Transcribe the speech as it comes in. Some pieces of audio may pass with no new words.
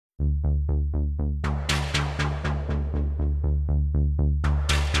Well,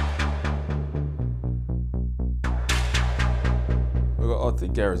 I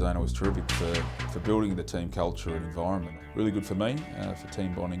think Arizona was terrific for building the team culture and environment. Really good for me, for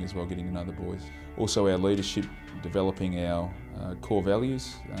team bonding as well, getting to know the boys. Also our leadership, developing our core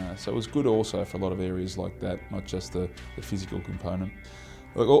values. So it was good also for a lot of areas like that, not just the physical component.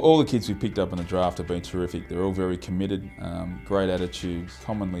 Look, all the kids we picked up in the draft have been terrific. They're all very committed, great attitudes,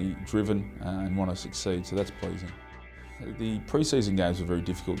 commonly driven and want to succeed, so that's pleasing. The pre-season games were very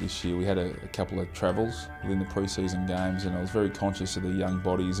difficult this year. We had a couple of travels within the pre-season games, and I was very conscious of the young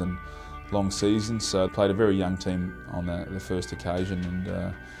bodies and long seasons, so I played a very young team on the first occasion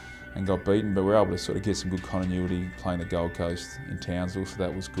and got beaten, but we were able to sort of get some good continuity playing the Gold Coast in Townsville, so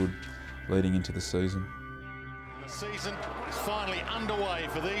that was good leading into the season. The season is finally underway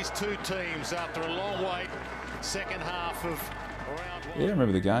for these two teams after a long wait. Second half of round one. Yeah, I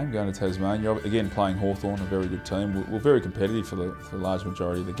remember the game, going to Tasmania. Again, playing Hawthorn, a very good team. We were very competitive for the large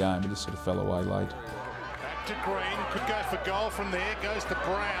majority of the game. It just sort of fell away late. Back to Green, could go for goal from there, goes to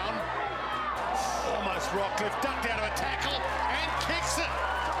Brown. Almost Rockcliffe, ducked out of a tackle and kicks it.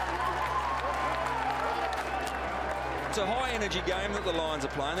 It's a high-energy game that the Lions are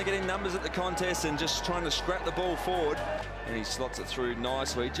playing. They're getting numbers at the contest and just trying to scrap the ball forward. And he slots it through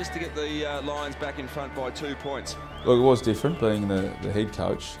nicely just to get the Lions back in front by 2 points. Look, it was different being the head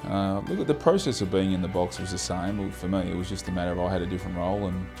coach. Look, the process of being in the box was the same. For me, it was just a matter of I had a different role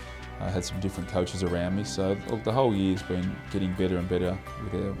and I had some different coaches around me. So look, the whole year's been getting better and better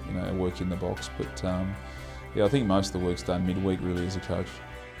with our work in the box. But yeah, I think most of the work's done midweek really as a coach.